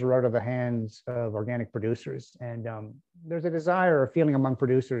factors are out of the hands of organic producers. And there's a desire or feeling among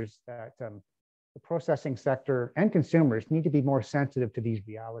producers that the processing sector and consumers need to be more sensitive to these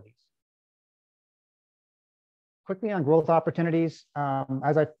realities. Quickly on growth opportunities,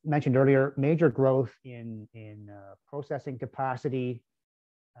 as I mentioned earlier, major growth in processing capacity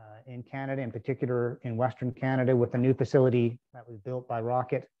in Canada, in particular in Western Canada, with a new facility that was built by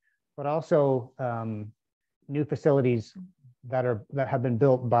Rocket but also new facilities that have been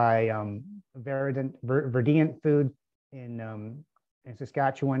built by Verdient Food in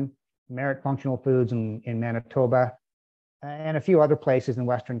Saskatchewan, Merit Functional Foods in Manitoba, and a few other places in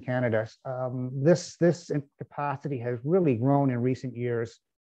Western Canada. This capacity has really grown in recent years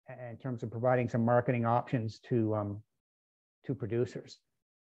in terms of providing some marketing options to producers.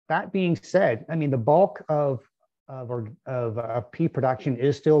 That being said, I mean, the bulk of pea production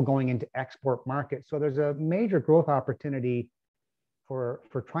is still going into export markets. So there's a major growth opportunity for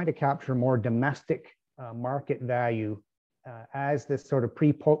trying to capture more domestic market value as this sort of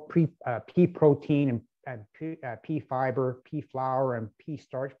pea protein and pea fiber, pea flour, and pea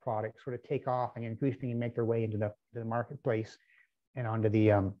starch products sort of take off and increasingly make their way into the marketplace and onto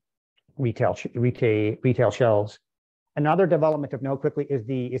the retail shelves. Another development of note quickly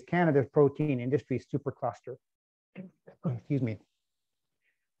is Canada's protein industry supercluster. Excuse me.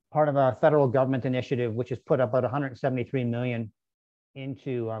 Part of a federal government initiative, which has put about 173 million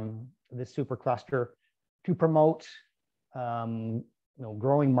into this supercluster to promote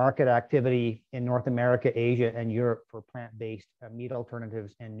growing market activity in North America, Asia, and Europe for plant-based meat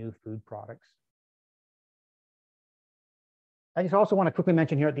alternatives and new food products. I just also want to quickly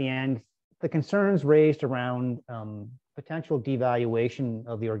mention here at the end the concerns raised around potential devaluation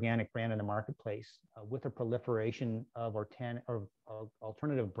of the organic brand in the marketplace with the proliferation of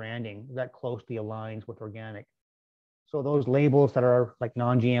alternative branding that closely aligns with organic. So those labels that are like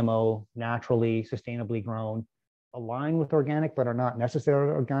non-GMO, naturally, sustainably grown, align with organic, but are not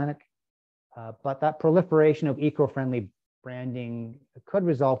necessarily organic. But that proliferation of eco-friendly branding could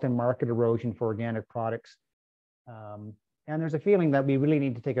result in market erosion for organic products. And there's a feeling that we really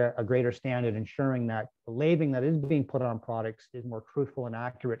need to take a greater stand at ensuring that the labeling that is being put on products is more truthful and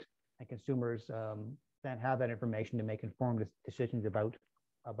accurate, and consumers then have that information to make informed decisions about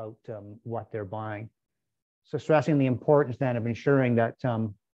what they're buying. So stressing the importance then of ensuring that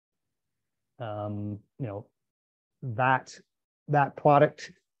that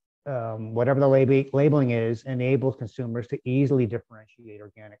product, whatever the labeling is, enables consumers to easily differentiate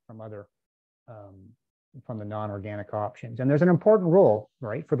organic from other from the non-organic options. And there's an important role,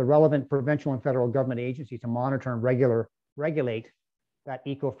 right, for the relevant provincial and federal government agencies to monitor and regulate that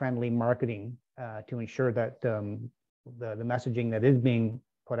eco-friendly marketing to ensure that the messaging that is being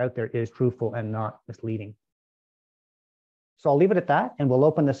put out there is truthful and not misleading. So I'll leave it at that, and we'll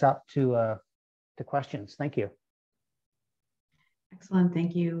open this up to questions. Thank you. Excellent.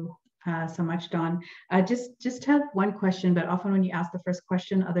 Thank you so much, Don. Just have one question, but often when you ask the first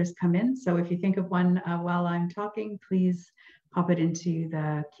question, others come in. So if you think of one while I'm talking, please pop it into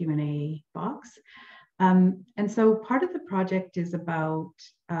the Q&A box. And so part of the project is about,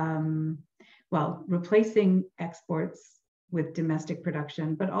 replacing exports with domestic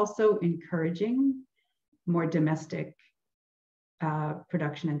production, but also encouraging more domestic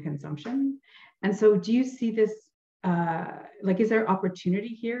production and consumption. And so do you see this, is there opportunity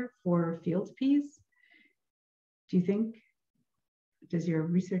here for field peas? Do you think? Does your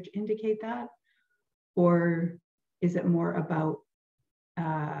research indicate that? Or is it more about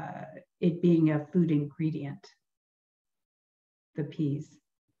it being a food ingredient, the peas,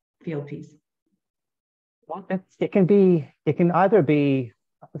 field peas? Well, it can either be,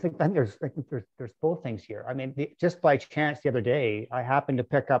 I think there's both things here. I mean, just by chance the other day, I happened to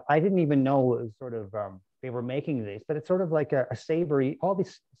pick up, I didn't even know it was sort of, they were making these, but it's sort of like a savory, all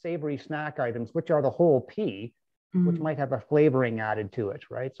these savory snack items, which are the whole pea, which might have a flavoring added to it,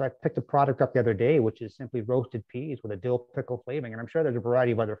 right? So I picked a product up the other day, which is simply roasted peas with a dill pickle flavoring. And I'm sure there's a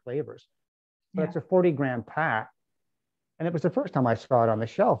variety of other flavors, but it's a 40-gram pack. And it was the first time I saw it on the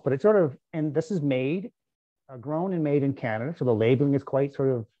shelf, but it's sort of, and this is grown and made in Canada. So the labeling is quite sort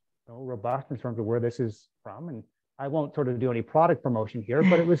of robust in terms of where this is from. And I won't sort of do any product promotion here,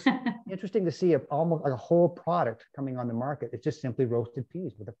 but it was interesting to see almost like a whole product coming on the market. It's just simply roasted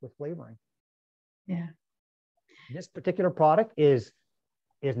peas with flavoring. Yeah. This particular product is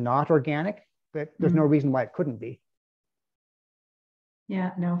not organic, but there's no reason why it couldn't be.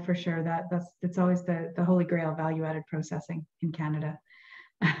 Yeah, no, for sure. That's always the holy grail, value-added processing in Canada.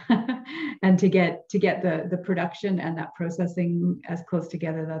 And to get the production and that processing as close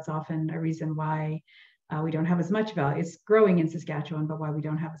together, that's often a reason why we don't have as much value. It's growing in Saskatchewan, but why we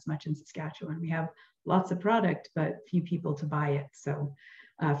don't have as much in Saskatchewan. We have lots of product, but few people to buy it. So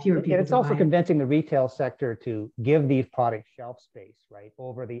fewer people. And it's also convincing the retail sector to give these products shelf space, right,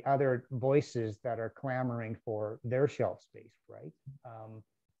 over the other voices that are clamoring for their shelf space, right?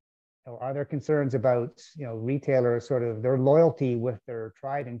 Are there concerns about retailers sort of their loyalty with their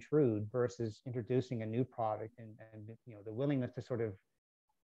tried and true versus introducing a new product and the willingness to sort of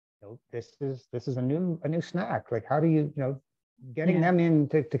this is a new snack. Like, how do you getting Yeah. them in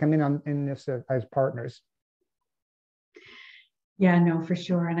to come in on in this as partners? Yeah, no, for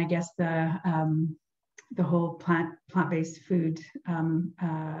sure. And I guess the whole plant-based food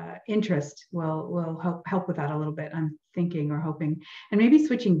interest will help with that a little bit. I'm thinking or hoping, and maybe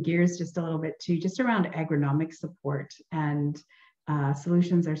switching gears just a little bit too, just around agronomic support and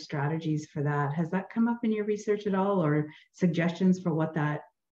solutions or strategies for that. Has that come up in your research at all, or suggestions for what that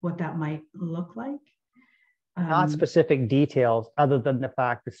might look like? Not specific details, other than the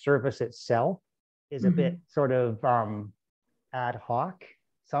fact the service itself is a bit sort of ad hoc.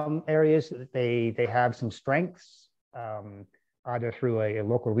 Some areas they have some strengths, either through a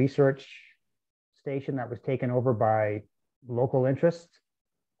local research station that was taken over by local interests,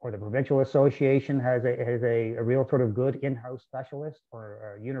 or the provincial association has a real sort of good in-house specialist,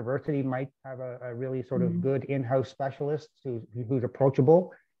 or a university might have a really sort of good in-house specialist who's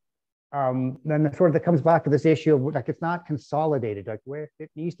approachable. Then that comes back to this issue of like, it's not consolidated, like where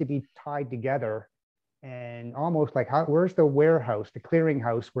it needs to be tied together, and almost like where's the warehouse, the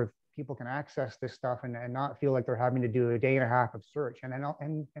clearinghouse where people can access this stuff and not feel like they're having to do a day and a half of search and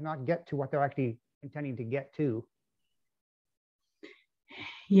not get to what they're actually intending to get to.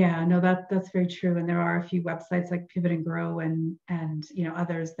 Yeah, no, that's very true. And there are a few websites like Pivot and Grow and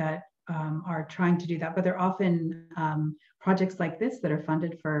others that are trying to do that, but they're often projects like this that are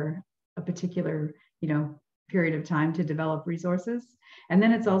funded for a particular period of time to develop resources. And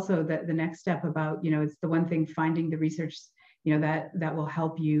then it's also the next step about it's the one thing, finding the research that will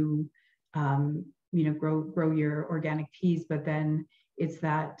help you grow your organic peas, but then it's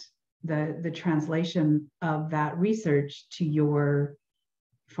that the translation of that research to your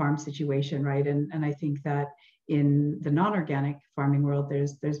farm situation, right? And I think that in the non-organic farming world,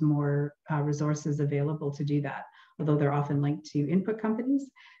 there's more resources available to do that. Although they're often linked to input companies,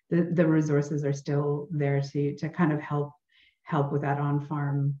 the resources are still there to kind of help with that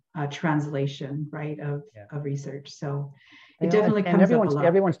on-farm translation, right, of research. So it definitely comes up a lot.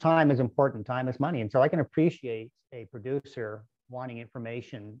 Everyone's time is important. Time is money, and so I can appreciate a producer wanting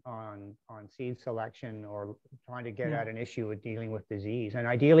information on seed selection or trying to get at an issue with dealing with disease. And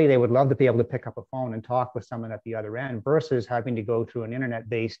ideally, they would love to be able to pick up a phone and talk with someone at the other end versus having to go through an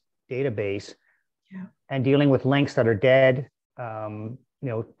internet-based database and dealing with links that are dead.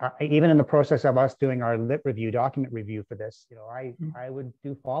 Even in the process of us doing our lit review, document review for this, I would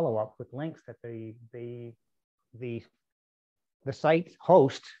do follow-up with links that the site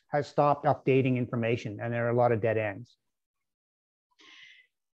host has stopped updating information, and there are a lot of dead ends.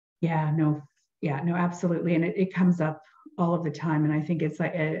 Yeah, no, absolutely. And it comes up all of the time. And I think it's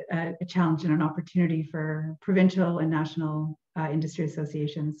like a challenge and an opportunity for provincial and national industry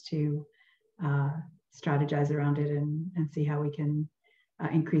associations to strategize around it and see how we can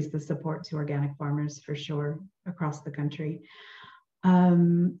increase the support to organic farmers for sure across the country.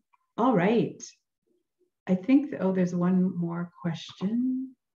 All right. I think, there's one more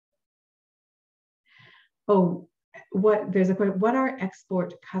question. What are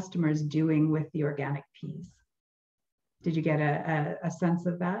export customers doing with the organic peas? Did you get a sense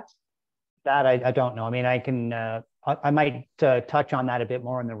of that? That I don't know. I mean, I might touch on that a bit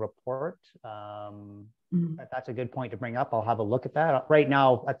more in the report. That's a good point to bring up. I'll have a look at that. Right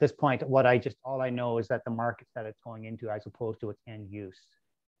now, at this point, all I know is that the markets that it's going into as opposed to its end use.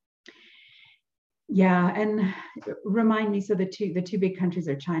 Yeah, and remind me. So the two big countries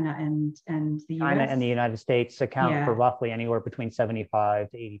are China and the US. China and the United States account for roughly anywhere between 75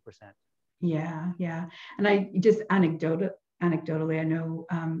 to 80%. Yeah, and I just anecdotally, I know,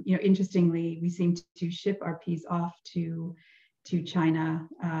 interestingly, we seem to ship our peas off to China,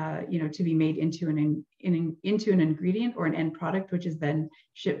 to be made into an ingredient or an end product, which is then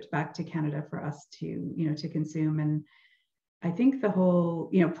shipped back to Canada for us to consume. And I think the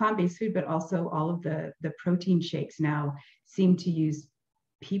whole, plant-based food, but also all of the protein shakes now seem to use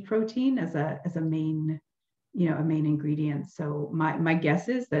pea protein as a main, a main ingredient. So my guess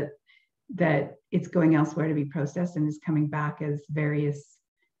is that it's going elsewhere to be processed and is coming back as various,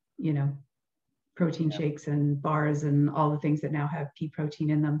 protein shakes and bars and all the things that now have pea protein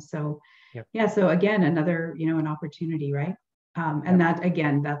in them. So so again, another, an opportunity, right? And that,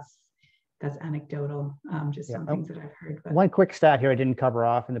 again, that's anecdotal, just some things that I've heard. But. One quick stat here I didn't cover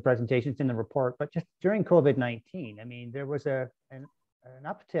off in the presentation, it's in the report, but just during COVID-19, I mean, there was an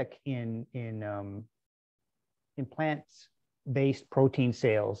uptick in plants-based protein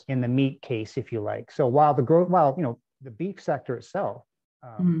sales in the meat case, if you like. So while the beef sector itself,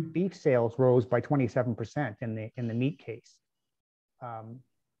 beef sales rose by 27% in the meat case.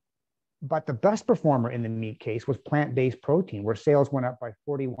 But the best performer in the meat case was plant-based protein, where sales went up by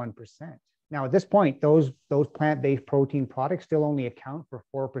 41%. Now, at this point, those plant-based protein products still only account for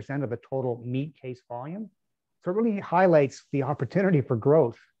 4% of the total meat case volume. So it really highlights the opportunity for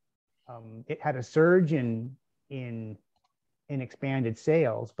growth. It had a surge in expanded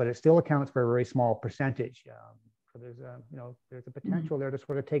sales, but it still accounts for a very small percentage. So there's a potential there to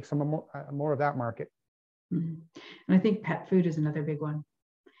sort of take some more of that market. And I think pet food is another big one.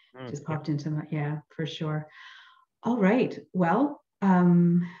 Just popped into my, yeah, for sure. All right. Well,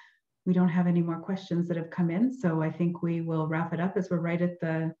 we don't have any more questions that have come in, so I think we will wrap it up as we're right at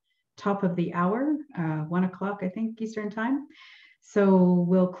the top of the hour, 1 o'clock, I think, Eastern time. So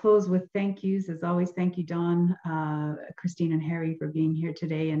we'll close with thank yous. As always, thank you, Dawn, Christine, and Harry for being here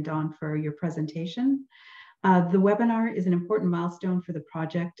today, and Dawn for your presentation. The webinar is an important milestone for the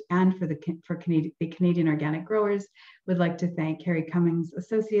project and for the Canadian organic growers. We'd like to thank Harry Cummings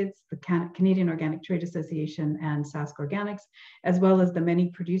Associates, the Canadian Organic Trade Association, and Sask Organics, as well as the many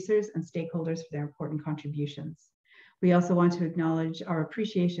producers and stakeholders for their important contributions. We also want to acknowledge our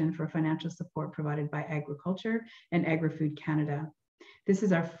appreciation for financial support provided by Agriculture and Agri-Food Canada. This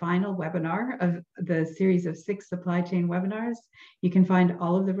is our final webinar of the series of 6 supply chain webinars. You can find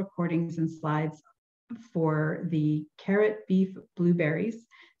all of the recordings and slides for the carrot, beef, blueberries,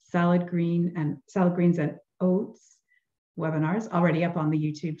 salad greens and oats webinars already up on the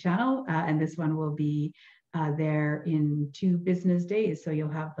YouTube channel. And this one will be there in 2 business days. So you'll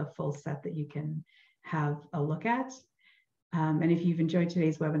have the full set that you can have a look at. And if you've enjoyed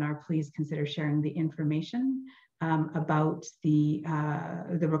today's webinar, please consider sharing the information about the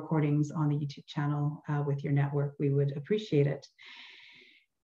recordings on the YouTube channel with your network. We would appreciate it.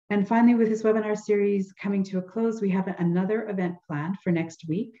 And finally, with this webinar series coming to a close, we have another event planned for next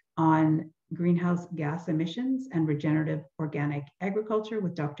week on greenhouse gas emissions and regenerative organic agriculture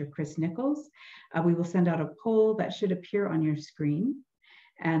with Dr. Chris Nichols. We will send out a poll that should appear on your screen,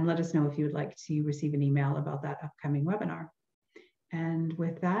 and let us know if you would like to receive an email about that upcoming webinar. And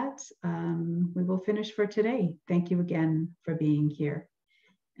with that, we will finish for today. Thank you again for being here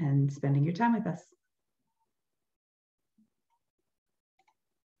and spending your time with us.